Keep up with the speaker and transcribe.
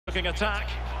Looking attack.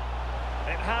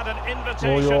 It had an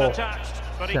invitation attached,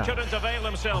 but he couldn't avail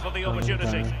himself of the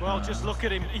opportunity. Well, just look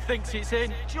at him. He thinks it's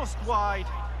in, just wide.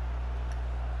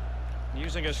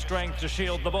 Using his strength to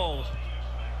shield the ball.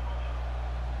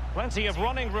 Plenty of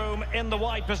running room in the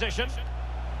wide position.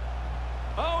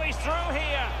 Oh, he's through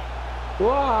here.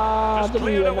 Wow, just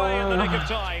cleared away in the nick of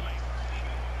time.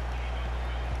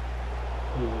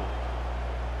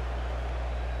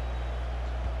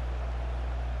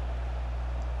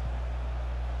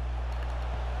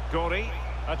 Gory,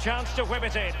 a chance to whip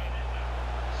it in.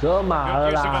 折马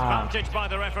了 Good use of 啦！ advantage by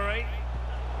the referee.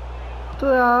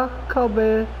 对啊，靠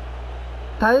背，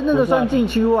他那个算禁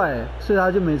区外，所以他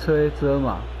就没吹折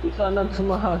马。不是啊，那他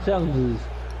妈他这样子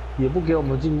也不给我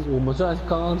们进，我们虽然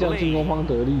刚刚这样进攻方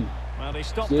得利， Well, he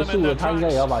stopped 结 them 束 in 了， their 他应该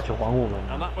也要 tracks. 把球还我们。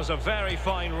 And that was a very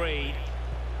fine read.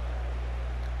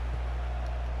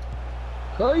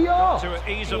 可以哦 To it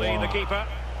easily, the keeper.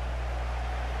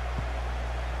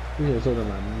 这球射的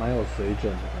蛮有水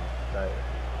准的，对。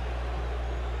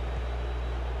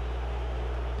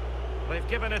 They've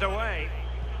given it away.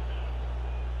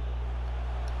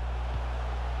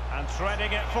 And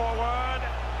threading it forward.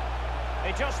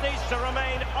 He just needs to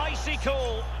remain icy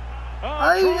cool.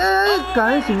 哎，感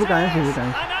恩行不感恩行不感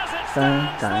恩？ And as it 感恩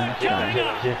stands, 感恩 they're 感恩 giving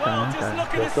up. 感 Well, 恩 just 感恩。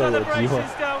 look at the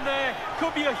celebrations down there.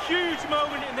 Could be a huge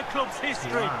moment in the club's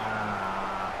history.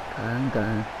 感恩感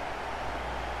恩。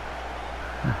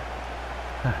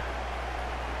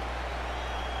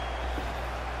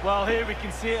 Well, here we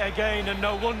can see it again, and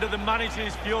no wonder the manager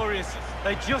is furious.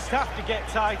 They just have to get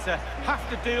tighter, have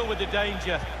to deal with the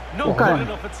danger. Not good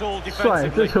enough at all 帅，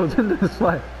这 defensively. 球真的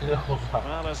帅。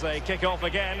 Well, as they kick off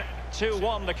again,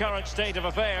 2-1 the current state of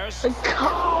affairs.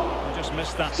 Just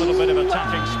missed that little bit of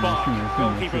attacking spark.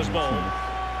 Goalkeeper's ball.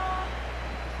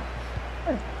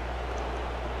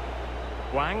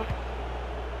 Wang.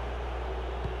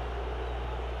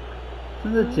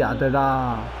 真的假的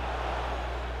啦？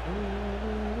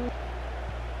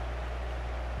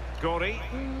 Gory.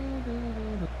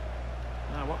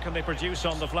 Now, what can they produce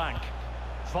on the flank?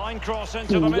 Fine cross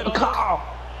into the middle.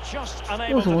 Just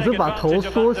unable to take advantage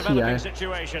of that developing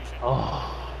situation.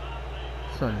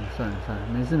 算了算了算了，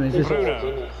没事没事， Bruno.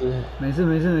 没事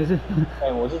没事没事。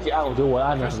哎，我自己按，我觉得我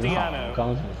按的很好。 Cristiano. 刚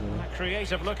刚想说，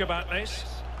 Creative look about this.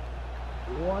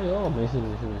 哇哟，没事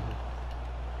没事没事。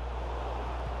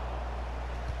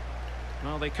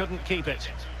 Well, they couldn't keep it.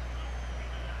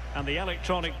 And the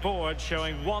electronic board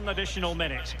showing 1 additional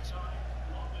minute.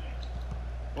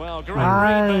 Well, great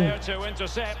read there to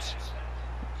intercept.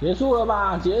 结束了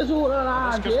吧？结束了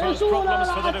啦！ This 结 could pose 束了 problems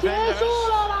for the 啦！结 defenders. 束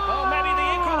了 Oh, maybe the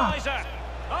啦！ equaliser.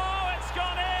 Oh, it's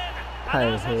gone in. 太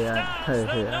And as 黑 it 暗， stands, 太 they're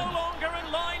黑 no 暗， longer in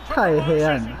line for 太黑暗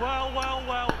promotion. 了。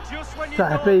 Well, just when you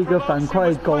再 thought 被一个 promotion 反快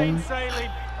was 攻 plain sailing,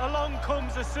 along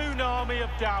comes a tsunami of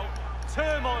doubt.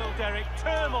 Turmoil, Derek,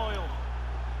 turmoil.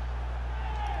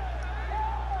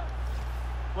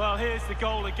 Well, here's the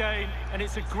goal again, and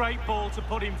it's a great ball to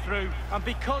put him through. And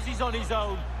because he's on his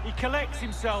own, he collects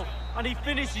himself and he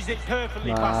finishes it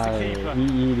perfectly past the keeper.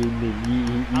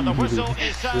 And the whistle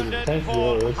is sounded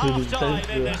for half-time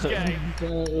in this game.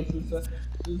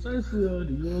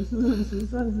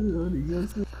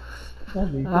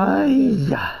 哎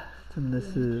呀，真的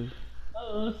是。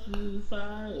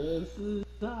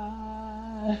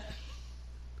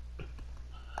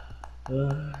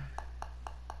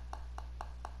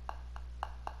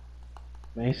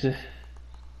 没事，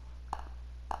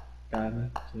干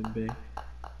准备，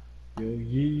有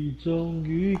一种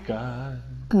预感。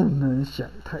不能想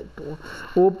太多，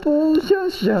我不想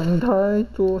想太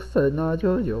多，神啊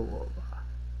救救我吧！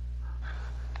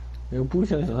我不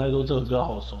想想太多，这首歌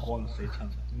好熟，忘了谁唱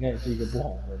的，应该也是一个不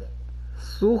红的人。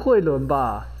苏慧伦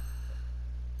吧？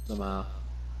什么？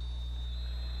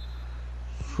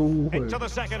苏慧 Into the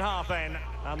second half then,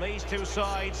 and these two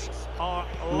sides are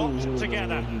locked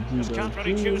together. Just can't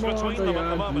really choose between them at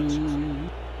the moment.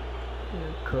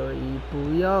 可以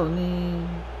不要你，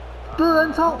对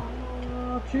人冲！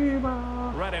 去吧。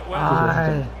 Read it well.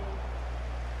 哎，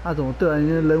他怎么对人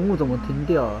家人物怎么停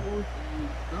掉了？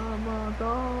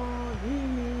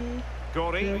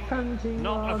 Gory,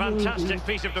 not a fantastic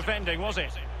piece of defending, was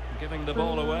it? Giving the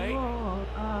ball away.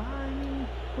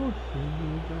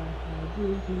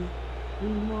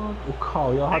 我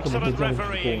靠！要他怎么可以 Excellent 这样子过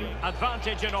refereeing, 呢？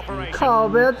 advantage in operation. 靠，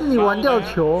不要自己玩掉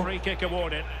球！ Free kick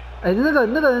awarded. 哎，那个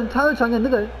人，他会传给那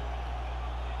个，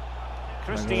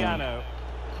 Cristiano.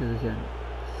 就是现在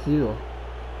C 罗。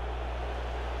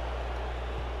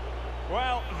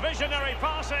 Well, visionary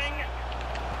passing.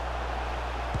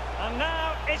 And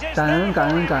now it is 感恩 there 感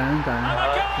for 恩 him. 感恩感 And 恩！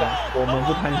 a goal. 我们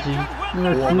不贪心，那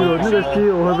个 C 罗，那个 C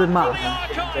罗会被骂。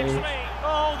 Can't explain.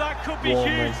 Oh, that could be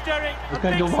huge, Derek. A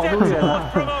看 big 就跑 step 不远 towards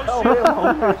了， promotion. 我也跑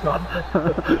不远了。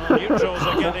 Well, neutrals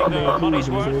are getting their money's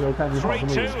worth. 看你跑这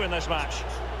么远。 3-2 in this match.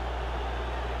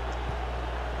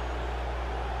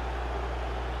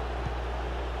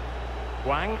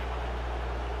 Wang.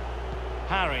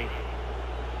 Harry.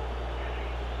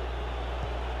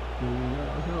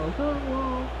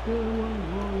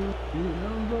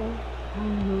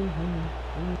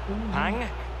 Hang.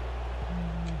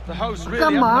 The hosts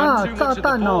really haven't had too much of the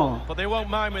ball, 干嘛？ but they won't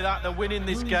mind with that. They're winning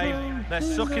this game. They're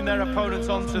sucking their opponents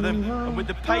onto them, and with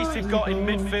the pace they've got in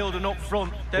midfield and up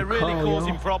front, they're really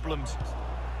causing problems.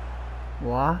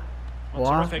 哇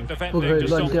哇， Terrific 不 defending 可以 to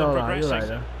乱 stop 掉 them 了，又来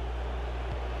progressing. 了。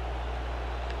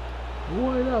不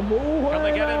会的，不 Can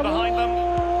会 they get in 的， behind them?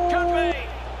 Could be.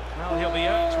 Well, he'll be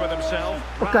out with himself.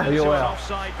 Ran into an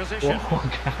offside position 我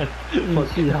看，运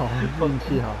气好，运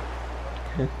气好。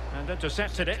 and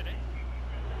intercepted it.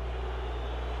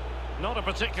 Not a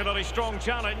particularly strong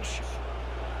challenge.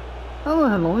 他们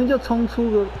很容易就冲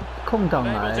出个空档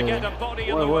Able 来 to get a body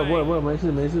in 我 the 我 way. 我没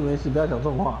事没事没事，不要讲这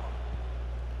种话。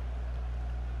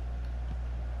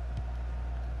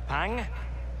 Pang.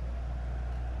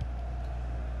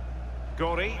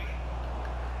 Gori.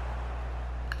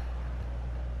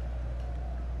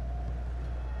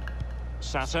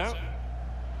 Sato.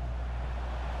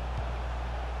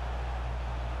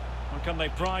 Or can they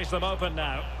prize them open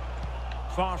now?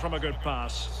 Far from a good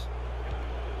pass.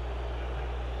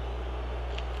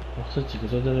 我这几个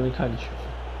都在那边看球。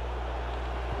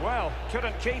 Well,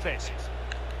 couldn't keep it.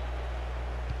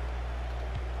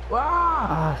 哇！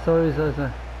啊，sorry sorry sorry，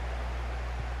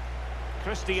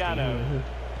 Cristiano.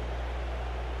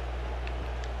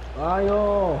 哎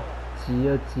呦，急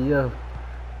了急了，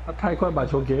他太快把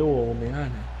球给我，我没按。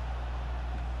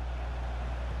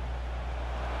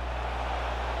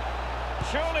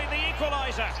 Surely the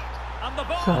equaliser. And the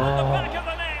ball at the back of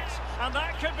the net. And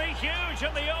that could be huge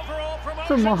in the overall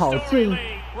这么 promotion 好 story 进，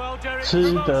 league. Well, Derek,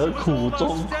 吃 promotion 得 was 苦 almost 中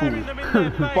苦 staring them in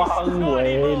their，face. 方 Not 为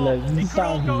anymore. 人 They 上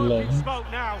can't go 人 in。smoke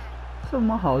now. 这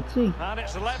么好进， And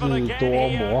it's level 是 again 多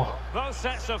here. 么 Both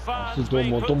sets of 是 fans 多 being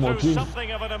么 put 多么 through 近，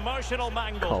 something of an emotional 靠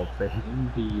mangle. 背，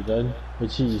比人会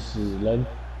气死人，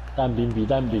蛋饼比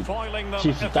蛋饼， Foiling them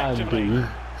气死蛋 effectively. 饼。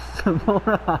什么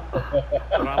啦？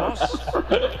 Ramos.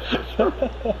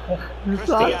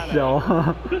 傻小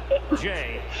啊，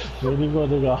 J. 没听过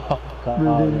这个，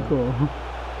没听过。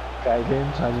改天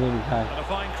传给你看。 And a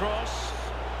fine cross.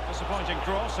 Disappointing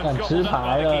cross 敢 and 吃 gobbled up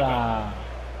牌 by the 了 keeper. 啦！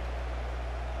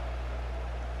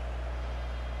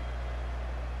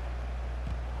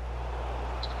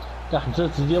干，这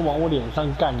直接往我脸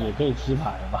上干也可以吃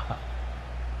牌吧？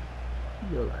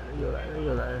又来了又来了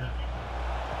又来了，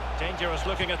 Dangerous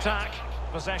looking attack.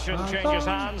 Possession changes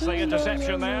hands. The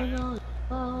interception there.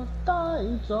 Can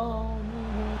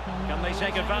they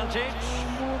take advantage?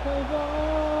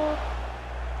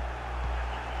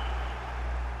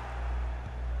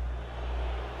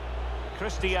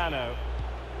 Cristiano.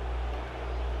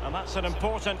 And that's an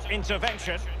important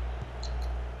intervention.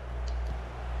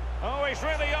 Oh, he's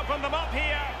really opened them up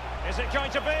here. Is it going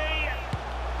to be?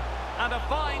 And a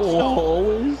fine stop.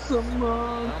 为什么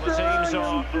Well, the teams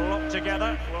are locked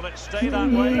together. Will it stay that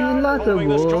你 way? 拉着 Following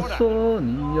this 我 corner. 说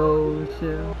你有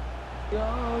些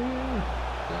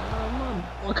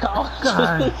我靠！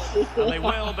 干， And they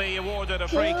will be awarded a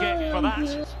free kick for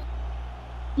that.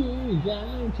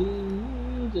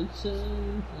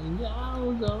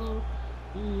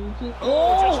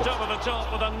 Oh, just over the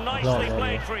top with a nicely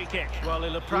played free kick. Well,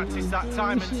 he'll have practiced that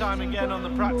time and time again on the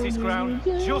practice ground.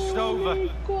 Just over.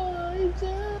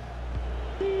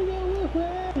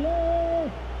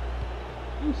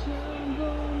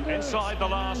 Inside the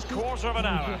last quarter of an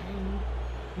hour.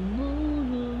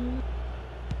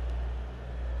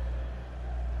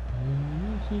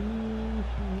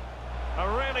 A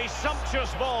really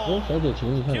sumptuous 我 ball. 小姐，请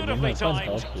问一下有没有半条铁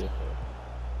盒？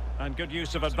 And good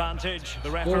use of advantage.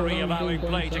 The referee allowing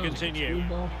play to continue.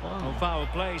 No foul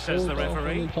play, says the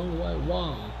referee. 窗外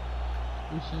望，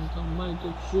你想当麦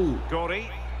就输， Gori.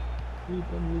 日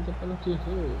本人的半条铁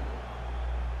盒。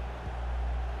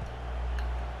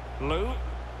 Lou.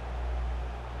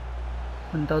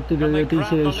 看到第 Can 六 they 个地 grab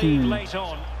the 切 lead 去， late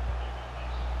on?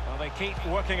 Well, they keep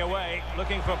working away,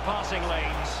 looking for passing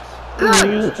lanes.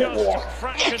 Good. Just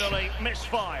fractionally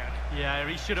misfired. Yeah,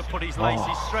 he should have put his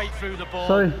laces straight through the ball.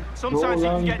 Sorry. Sometimes he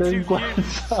can get too 关 cute.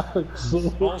 上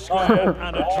All square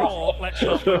and a draw, let's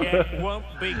not forget, won't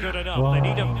be good enough. They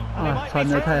need him. And they 啊， might be 传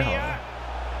的 through 太好 here. 了，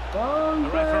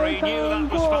 The referee knew that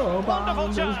was fun. Wonderful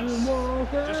chance.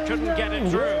 Just couldn't get it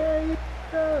through.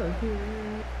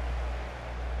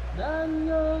 然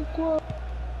而过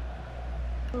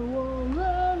我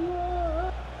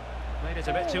it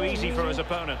a bit too easy for his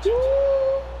opponent.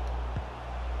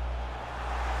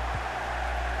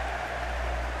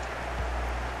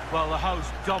 Well, the host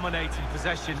dominating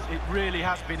possession. It really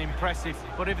has been impressive.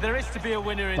 But if there is to be a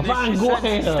winner in this, it's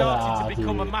starting to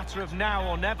become a matter of now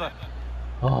or never.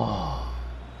 Oh.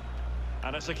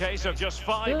 And it's a case of just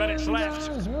 5 minutes left.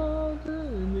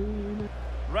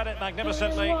 Read it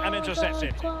magnificently and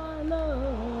intercepted.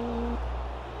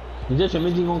 你这全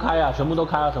面进攻开啊，全部都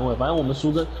开啊，陈伟。反正我们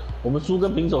输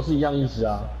跟平手是一样意思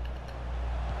啊。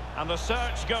And the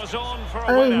search goes on for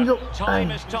a winner.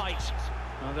 Time is tight.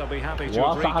 And they'll be happy to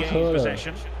have regained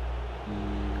possession.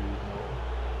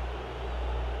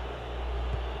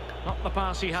 Not the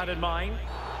pass he had in mind.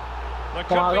 There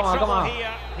could be trouble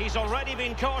here. He's already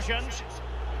been cautioned.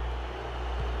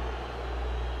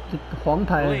 黄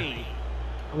牌。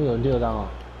他们有人第二张啊。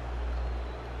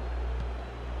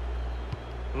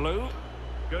Lou,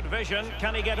 good vision.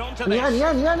 Can he get onto this? 你看。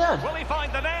 Will he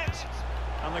find the net?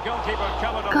 And the goalkeeper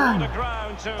covered a lot of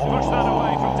ground to push that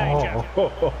away from danger.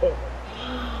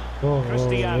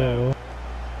 Cristiano.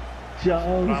 相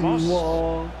信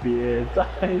我，别再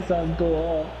闪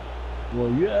躲，我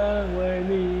愿为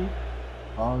你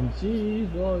放弃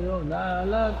所有难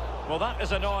了。 Well, that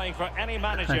is annoying for any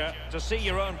manager to see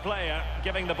your own player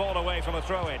giving the ball away from a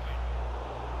throw-in.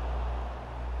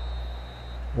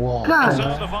 Wow.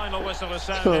 So the final whistle is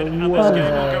sounded, and this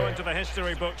game will go into the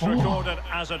history books recorded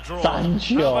as a draw. How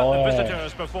about the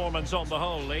visitors' performance on the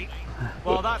whole, Lee?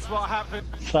 Well, that's what happened.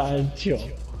 3球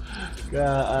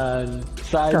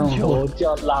，3球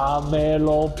叫拉梅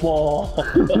罗波。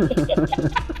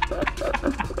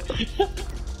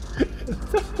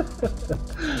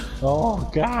哦，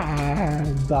干，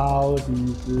到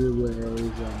底是为什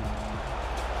么？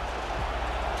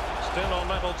 Still on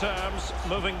level terms,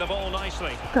 moving the ball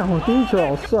nicely. 干，我第一球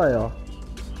好帅哦！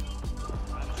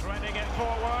 Threading it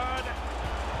forward.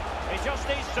 He just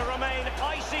needs to remain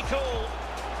icy cool.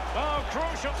 Oh,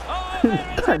 crucial! Oh, there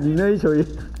it is. 看你那一球也，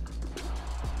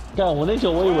干，我那球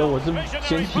我以为我是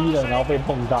先踢了，然后被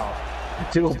碰到，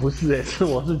结果不是哎，是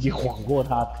我自己晃过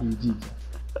他踢进的。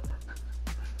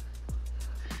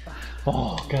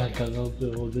哦，干，刚刚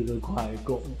最后这个快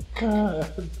攻，干。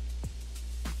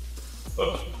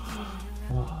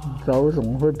 你知道为什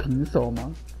么会平手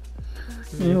吗？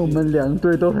因为我们两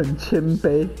队都很谦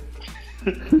卑。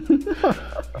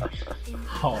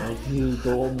好事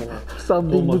多磨，上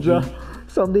帝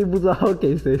不知道要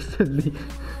给谁胜利，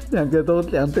两队都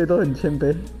很谦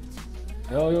卑。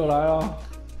哎呦，又来了！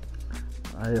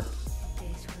哎呦，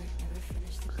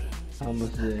他们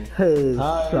是嘿，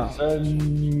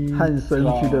汉森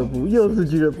俱乐部，又是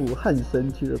俱乐部，汉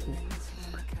森俱乐部。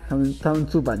他们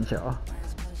住板桥啊。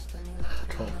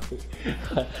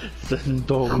 深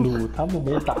东路，他们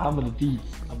没打他们的地址，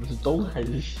他们是东还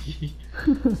是西？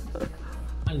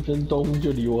汉森东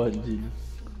就离我很近。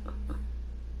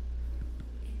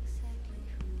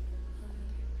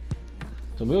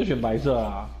怎么又选白色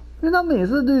啊？因为他们也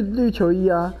是绿球衣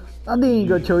啊，那另一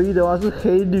个球衣的话是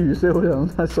黑绿，所以我想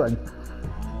他算。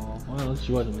哦，我想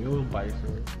奇怪怎么又用白色。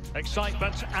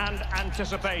 Excitement and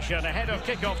anticipation ahead of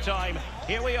kick-off time.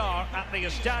 Here we are at the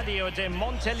Estadio de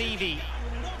Montelivi.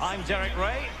 I'm Derek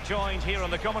Ray, joined here on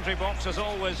the commentary box as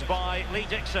always by Lee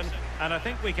Dixon, and I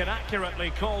think we can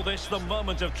accurately call this the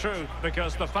moment of truth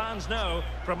because the fans know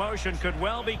promotion could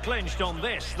well be clinched on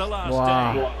this, the last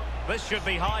day. This should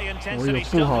be high intensity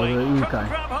stumbling. Couldn't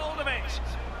grab hold of it.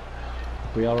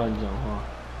 不要乱讲话。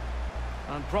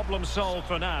 And problem solved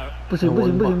for now. 不行，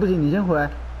你先回来。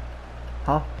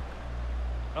好。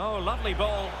 Oh, lovely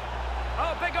ball.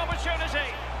 Oh, big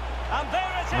opportunity. And there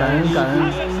it is. 感恩。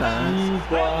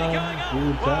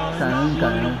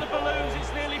 The balloons,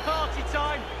 it's nearly party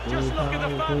time. Just look at the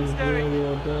fans, Derek.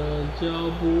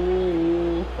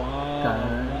 感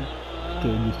恩，给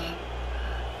你。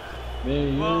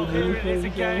 Well, here it is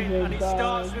again, and it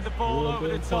starts with the ball over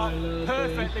the top,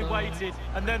 perfectly weighted,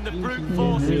 and then the brute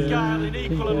force in Gale in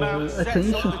equal amounts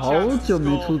sets up the chance to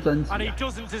score, and he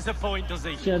doesn't disappoint, does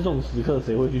he? 现在这种时刻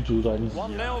谁会去租专辑？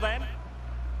 1-0 then.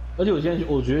 而且我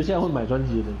觉得现在会买专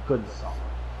辑的人更少，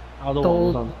大家都网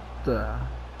络上，对啊，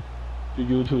就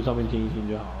YouTube 上面听一听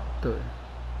就好了。对，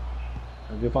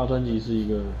感觉发专辑是一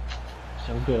个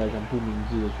相对来讲不明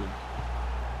智的选择。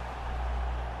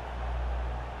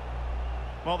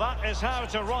 Well, that is how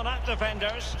to run at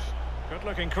defenders.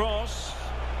 Good-looking cross.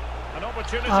 An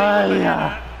opportunity with the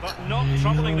header, but not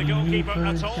troubling the goalkeeper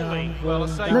at all. Well,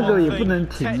 say 那个也 one 不能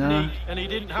thing, 停啊。 technique, and he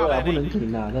didn't 对 have 啊，不能 any.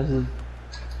 停啊，但是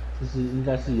就是应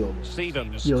该是有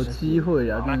Stevens. 有机会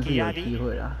啊，真的是有机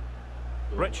会啊。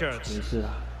Richards. 没事啊。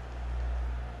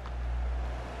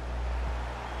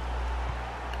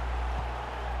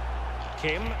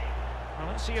Kim. Well,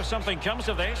 let's see if something comes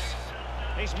of this.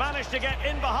 He's managed to get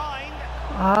in behind.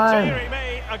 Deary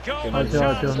me, a golden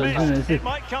chance missed. It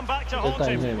might come back to haunt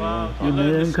him. Well, you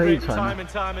learn the script time and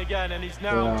time again, and he's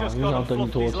now just got to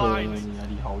fluff his lines.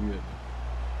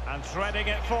 And threading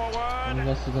it forward.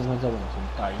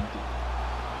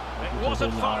 It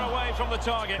wasn't far away from the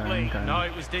target, Lee. No,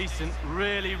 it was decent.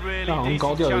 Really, really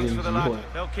decent chance for the lad.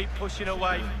 They'll keep pushing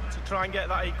away to try and get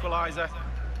that equaliser.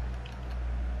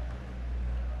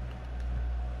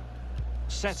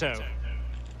 Seto.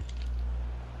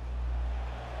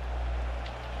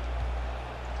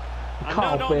 And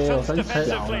no nonsense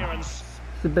defensive clearance.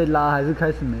 是被拉还是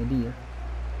开始没力了？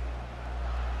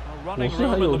 Running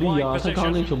room in the wide position.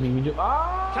 Can he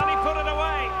put it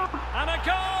away? And a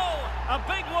goal! A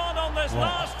big one on this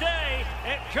last day.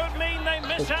 It could mean they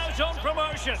miss out on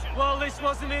promotion. Well, this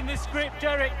wasn't in the script,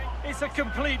 Derek. It's a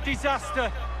complete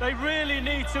disaster. They really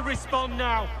need to respond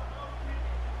now.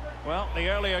 Well, the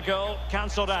earlier goal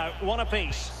cancelled out. One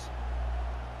apiece.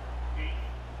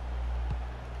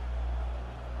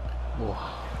 哇！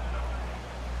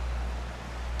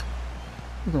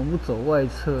为什么不走外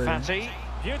侧 Fatty,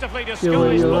 beautifully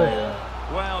disguised ball.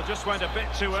 Well, just went a bit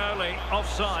too early.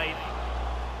 Offside.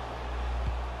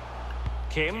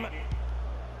 Kim.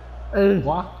 哎，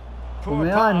 Poor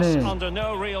pass under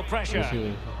no real pressure.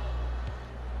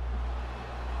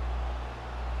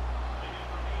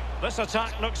 This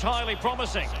attack looks highly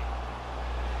promising.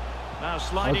 Now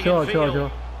sliding in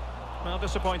field. Well,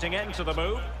 disappointing end to the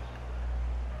move.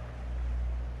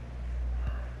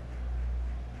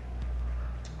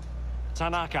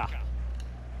 Tanaka.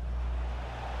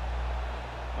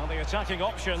 Well, the attacking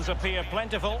options appear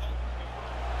plentiful.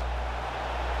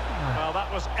 Well,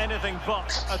 that was anything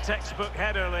but a textbook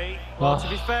header, Lee. Well, to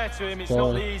be fair to him, it's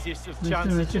not the easiest of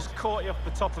chances. He just caught you off the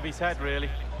top of his head, really.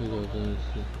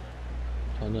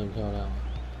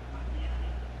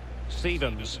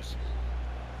 Stevens.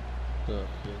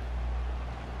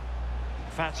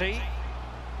 Fatty.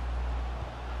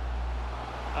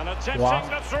 And attempting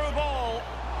the through ball.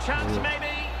 Chance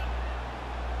maybe.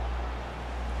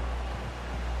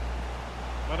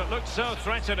 But it looked so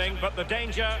threatening, but the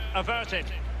danger averted.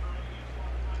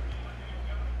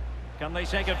 Can they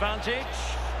take advantage?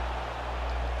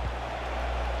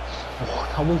 哇，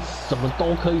他们什么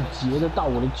都可以截得到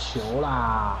我的球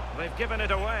啦！ They've given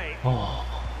it away. 哦，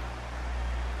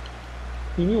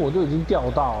明明我都已经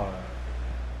钓到了。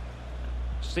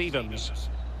Stevens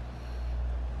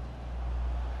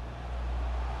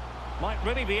might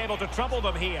really be able to trouble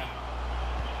them here.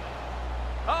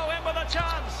 Oh, in with a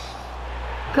chance.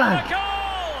 And a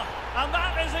goal! And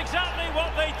that is exactly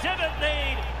what they didn't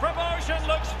need. Promotion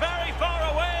looks very far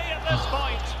away at this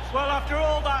point. Well, after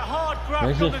all that hard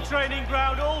graft on the training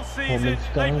ground all season,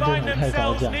 they find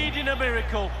themselves needing a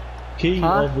miracle. King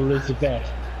of respect.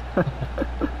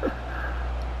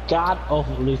 God of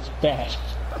respect.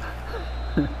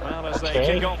 Well, as they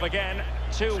kick off again,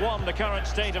 2-1 the current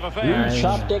state of affairs.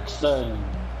 Richard Dixon.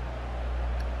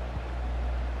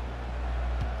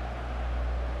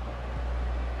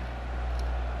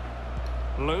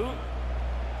 Lou.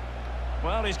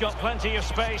 Well, he's got plenty of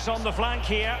space on the flank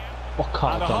here. 我靠，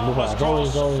 And the 转不过来， harmless 终于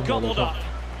cross 我的 gobbled 错， up.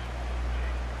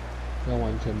 那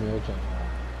完全没有转过来。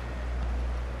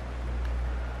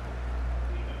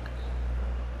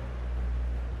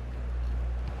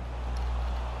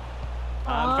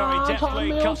 And very deftly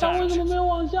cut 为什么 out. 没有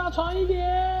往下传一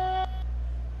点？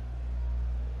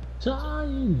差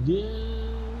一点。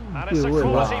 And it's a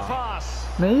quality pass.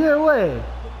 没越位。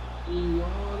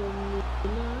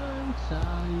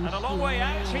 And a long way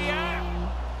out here.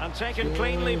 And taken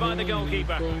cleanly by the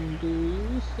goalkeeper.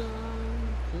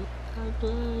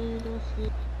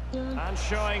 And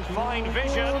showing fine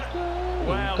vision.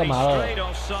 Well, he strayed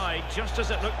offside just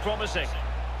as it looked promising.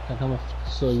 看他们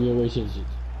射越位陷阱。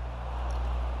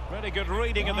 Really good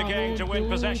reading of the game to win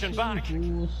possession back.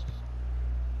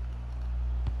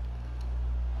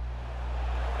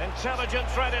 Intelligent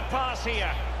threaded pass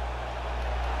here.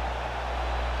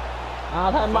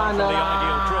 啊，太慢 From 了 the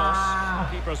ideal 啦！ cross.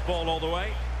 Keeper's ball all the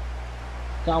way.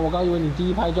 刚我刚以为你第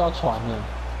一拍就要传了。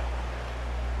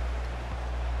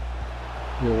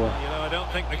有啊。 You know, I don't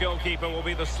think the goalkeeper will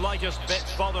be the slightest bit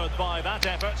bothered by that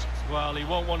effort. Well, he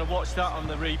won't want to watch that on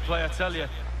the replay, I tell you.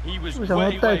 He was 我想要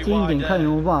way, 再 way 近一 wide 点，看 there.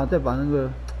 有没有办法再把那个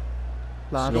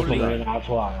拉出来。拉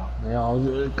出来啊！没有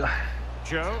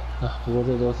，Joe. 啊，不过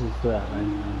这都是对啊，来。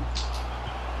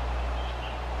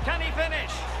 Can he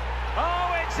finish?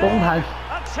 Oh, it's 封 in! 盘。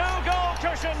 A two-goal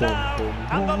cushion now,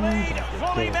 and the lead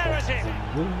fully merited.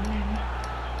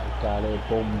 太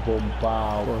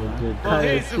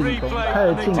进攻，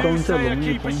太进攻就容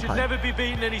易崩盘。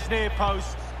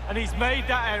 And he's made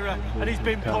that error, and he's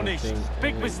been punished.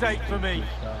 Big mistake for me.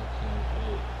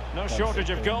 No shortage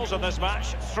of goals in this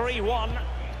match. 3-1.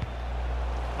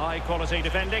 High quality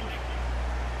defending.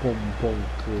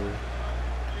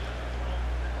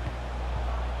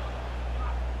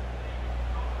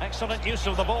 Excellent use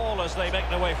of the ball as they make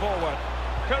their way forward.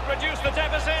 Could reduce the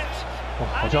deficit.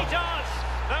 And he does.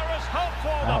 There is hope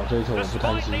for them.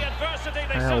 Despite the adversity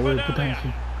they suffered earlier.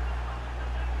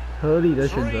 合理的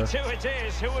选择。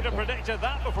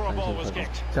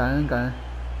感恩感恩，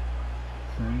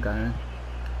感恩感恩。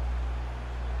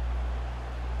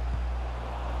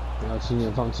不要轻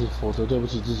言放弃，否则对不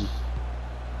起自己。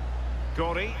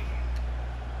小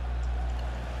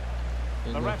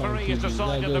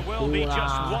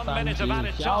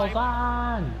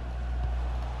三，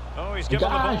你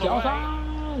看小三，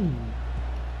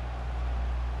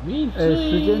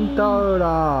时间到了啦。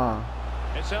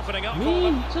 It's opening up for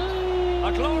them.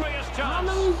 A glorious chance.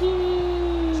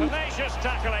 Tenacious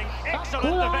tackling.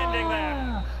 Excellent defending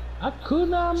there. So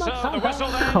the whistle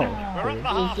then. We're at the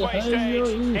halfway stage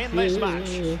in this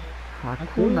match.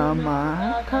 Hakuna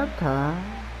Matata.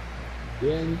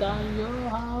 简单又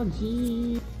好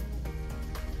记，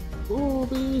不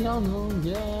必像从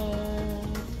前。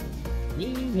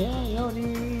明天有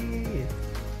你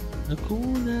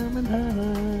，Hakuna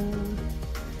Matata。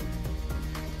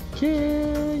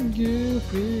 Can you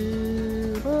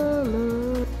feel the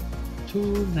love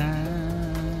tonight?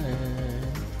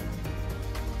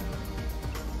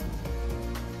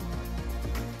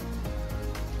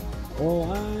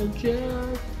 Oh, I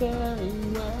just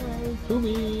can't wait to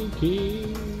be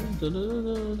king. La la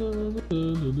la la.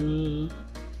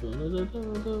 La la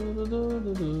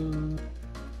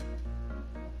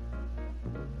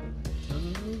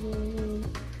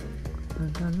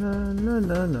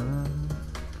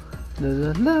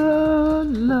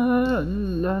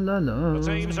la la la. The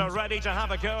teams are ready to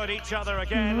have a go at each other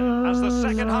again as the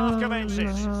second half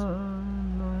commences.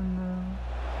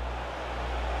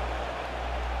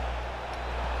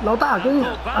 老大，跟你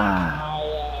啊，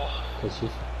可惜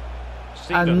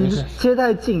啊，你切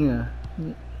太近了，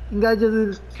你应该就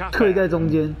是退在中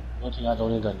间。我停在中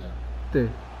间等的。对。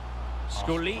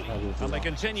Scully, and they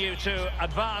continue to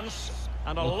advance,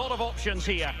 and a lot of options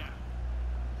here.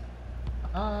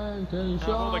 I can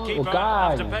Will the show keeper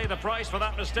have to pay the price for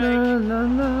that mistake? An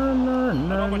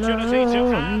opportunity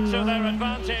to add to their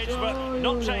advantage, but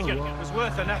not taken. It was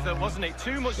worth an effort, wasn't it?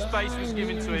 Too much space was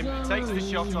given to him. Takes the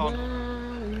shot on.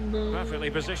 Perfectly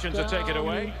positioned to take it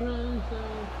away. Well,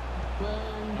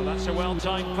 that's a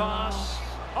well-timed pass.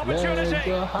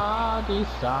 Opportunity! An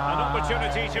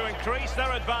opportunity to increase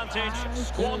their advantage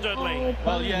squanderedly.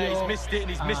 Well, yeah, he's missed it, and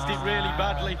he's missed it really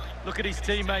badly. Look at his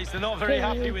teammates, they're not very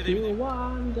happy with him.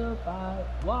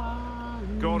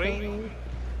 Gordy.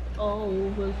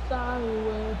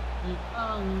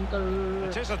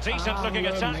 It is a decent-looking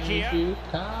attack here.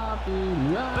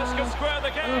 This could square the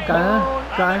game. 感恩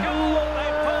感恩。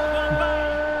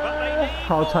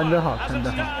好，传得好，传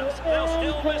得好。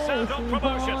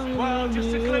 Well,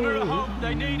 just to glimmer of hope.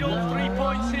 They need all 3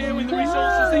 points here with the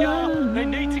results as they are. They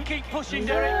need to keep pushing,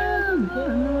 Derek.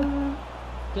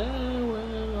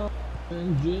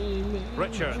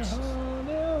 Richards.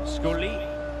 Scully.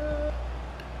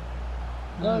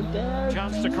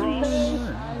 Chance to cross.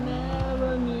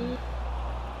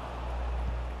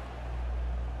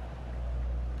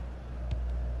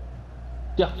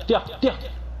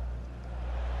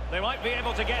 They might be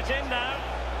able to get in now.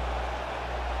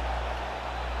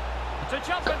 To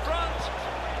jump in front.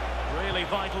 Really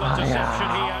vital interception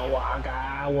here.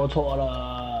 我错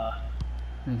了。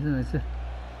没事没事。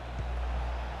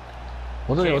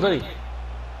我这里，我这里。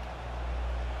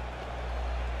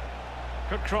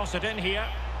 Could cross it in here.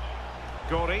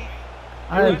 Gordy.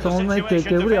 哎，怎么没给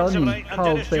不了你？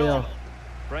靠背哦。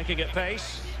 Breaking at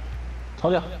pace. 抄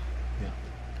掉。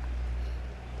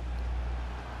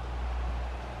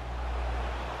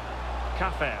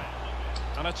 Cafe.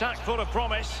 An attack full of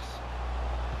promise.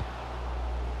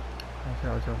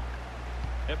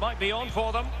 It might be on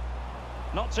for them.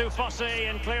 Not too fussy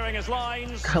in clearing his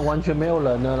lines. 看完全没有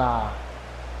人了啦。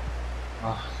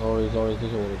啊 ，sorry， 这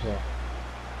是我的错。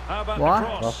 How about the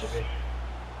cross?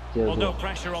 接着 Well, no 做。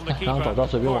 pressure on the 刚刚 keeper. 找到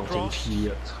随便往前 Cross. 踢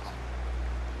了。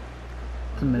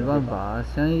这没办法啊，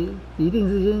现在一定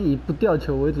是先以不掉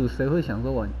球为主，谁会想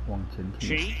说往前踢？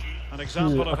 She, an 是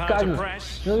example of 啊， how 干 to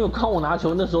press. 因为我看我拿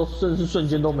球那时候，真是瞬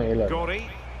间都没人。 Gordy.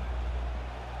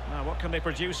 Now, what can they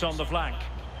produce on the flank?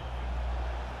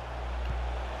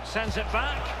 Sends it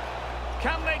back.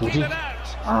 Can they keep it out?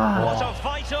 What a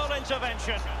vital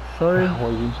intervention. Sorry， 我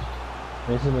已经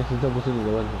没事没事，这不是你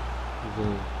的问题，就是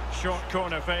Short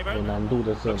corner 有 favour. 难度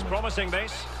的射 Looks 门。 promising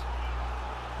this.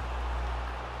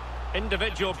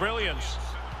 Individual brilliance.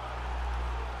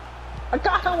 啊，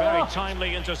干 Very 我！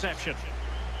 timely interception.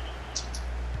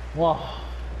 哇，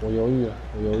我犹豫了，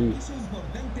我犹豫。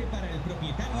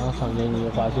然后场前你会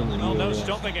发现你 Oh, 犹 no 豫。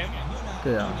 stopping him.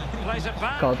 对啊， Plays it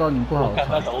back. 搞到你不好传，看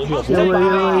他走过去，我越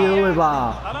位越位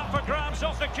吧。 And up for grabs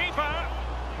off the keeper.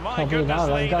 My 上次哪 goodness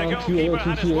有人 me, 刚 the 刚踢了又 goalkeeper 踢，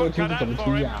 had 踢 his 了又 work 踢， cut 是怎么 out for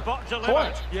踢 him, 呀？ but 错！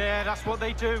 delivered. Yeah, that's what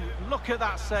they do. Look at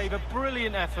that save, a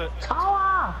brilliant effort. 超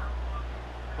啊！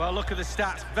 Well, look at the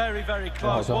stats, very, very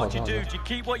close. What do you do? Do you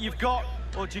keep what you've got,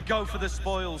 or do you go for the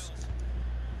spoils?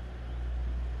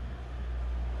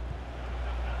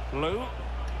 Blue.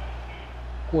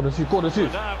 过得去，过得去。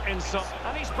 Now inside,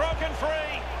 and he's broken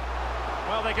free.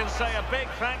 Well, they can say a big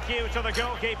thank you to the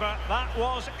goalkeeper. That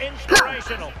was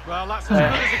inspirational. Well, that's as good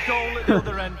as a goal at the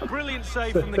other end. Brilliant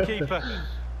save from the keeper.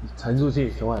 传出去，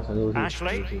小婉传出去。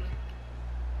 Ashley.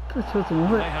 这球怎么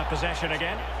会 They？ have possession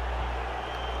again.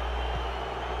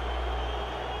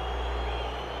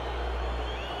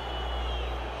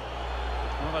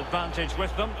 Well, advantage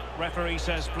with them. Referee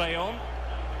says play on.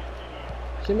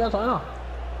 先不要传了。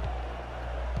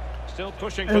 Still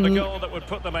pushing for the goal that would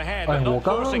put them ahead, 哎， but 我 not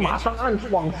刚刚 forcing 马 it. 上按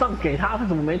往上给他，他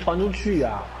怎么没传出去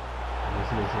啊？没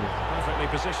事没事没事。 Perfectly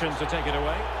positioned to take it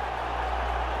away.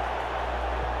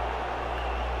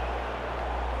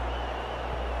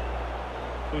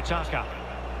 Utaka.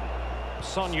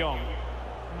 Son Young.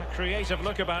 A creative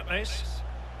look about this.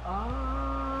 啊！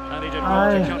 And he did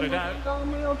well to cut it out. 刚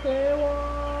没有给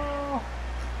我。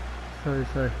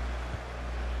 sorry，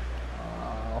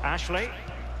 Ashley.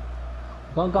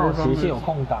 刚刚好斜线有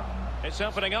空档。 It's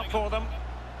opening up for them.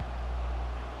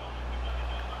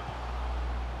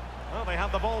 Well, they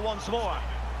have the ball once more.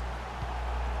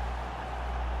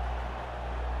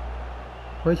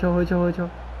 回球回球回球，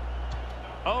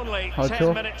 Only 好 10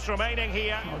 球。 minutes remaining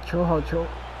here. 好球好球，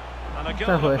 And a 再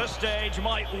goal 回 at this stage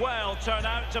might well turn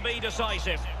out to be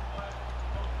decisive.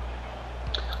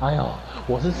 哎呦，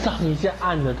我是上一下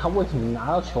按的，他为什么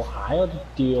拿到球还要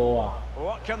丢啊？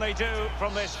 What can they do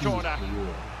from this corner?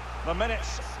 The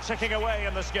minutes ticking away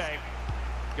in this game.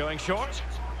 Going short.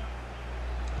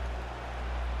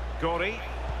 Gori.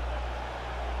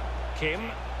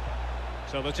 Kim.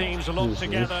 So the teams locked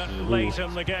together late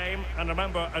in the game. And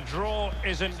remember, a draw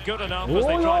isn't good enough as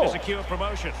they try to secure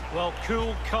promotion. Well,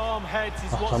 cool, calm heads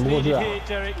is what's needed here,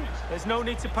 Derek. There's no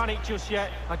need to panic just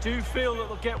yet. I do feel that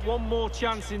they'll get one more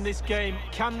chance in this game.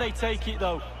 Can they take it,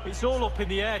 though? It's all up in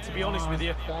the air, to be honest with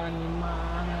you.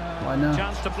 完了，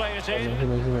 Chance to play it 没 in. 事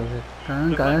没事没事。感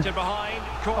恩感恩 Deflected，behind.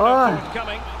 Corner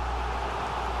forthcoming.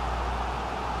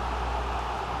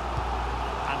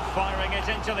 And firing it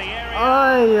into the area.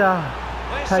 哎呀，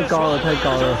 This 太 is 高了 what 太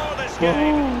高 will 了 draw this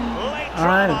game. Late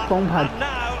哎 drama, 崩盘 and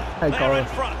now 太高 they're 了 in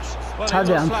front. Well, 差 it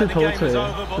两 looks 次 like the 头 game 锤 is 了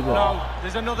over, 这 but 个。 no,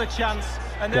 there's another chance.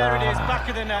 And there it is, back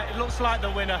of the net. It looks like the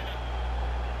winner.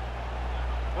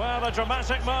 Well, a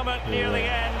dramatic moment near the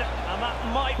end, and that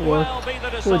might 我 well be the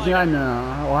我已经 decider. 按了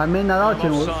啊，我还没拿到 An 前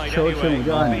我 offside 球前 anyway, 我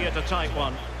就按了。 albeit a tight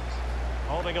one.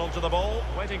 Holding on to the ball,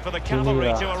 waiting for the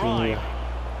cavalry to arrive.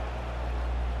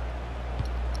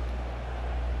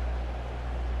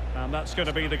 And that's going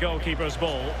to be the goalkeeper's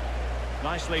ball.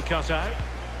 Nicely cut out.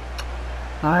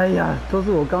 哎呀，都是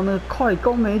我刚那个快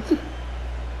攻没进。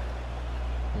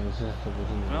没事，这不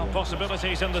是你的 Well, 问题。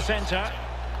 possibilities in the centre.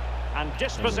 And 太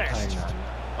dispossessed. 难了。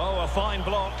 Oh, a fine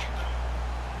block.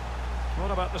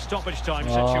 What about the stoppage time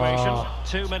situation?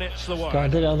 2 minutes the 刚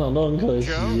word. 这两场都很可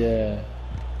惜耶。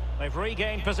 They've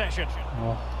regained possession.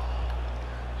 哦，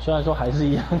虽然说还是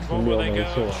一样停 Forward 留， they 没 go,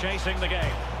 错。 chasing the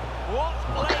game. What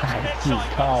我 late 看自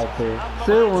excitement. 靠背。 And the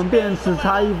所以我们 lights 变成只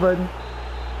差1分。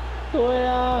对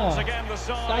啊 once，again the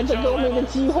sides 赶紧 are 给我们一个 level.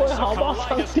 机会 It's a 好不好，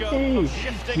上 kaleidoscope 帝？ of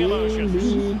shifting 心 emotions. 里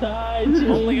太 On the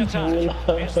清 attack.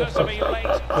 楚 Is there to be late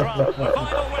drum?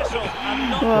 Final whistle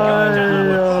and not Ay, going to happen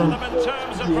Dios. for them in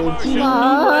terms of promotion.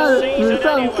 Ah, This season纸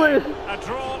上 anyway. 最 A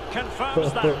draw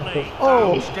confirms that lead.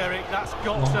 哦， Ouch, Derek, that's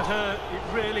got to hurt. It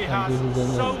really has.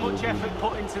 So much effort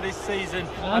put into this season.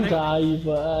 啊， And it, 差1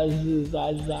分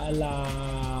，4-3-3啦！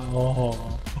哦，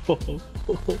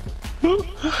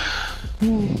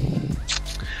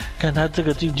看他这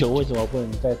个进球为什么不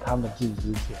能在他们进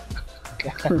之前？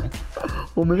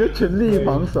我们就全力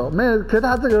防守，没有。可是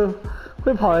他这个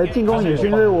会跑来进攻，也是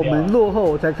因为我们落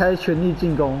后才开全力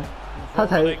进攻，他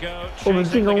才我们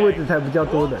进攻位置才比较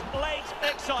多人。 Late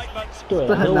excitement. 对，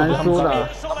这很难说的啊。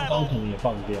刚可能也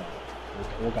放掉，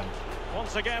我感觉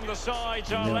Once again the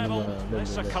sides are 没有那 level. 么认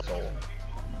It's 真 a 的 couple.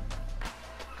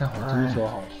 守。看好足球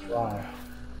好帅。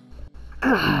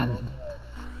干！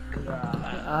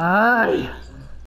哎呀！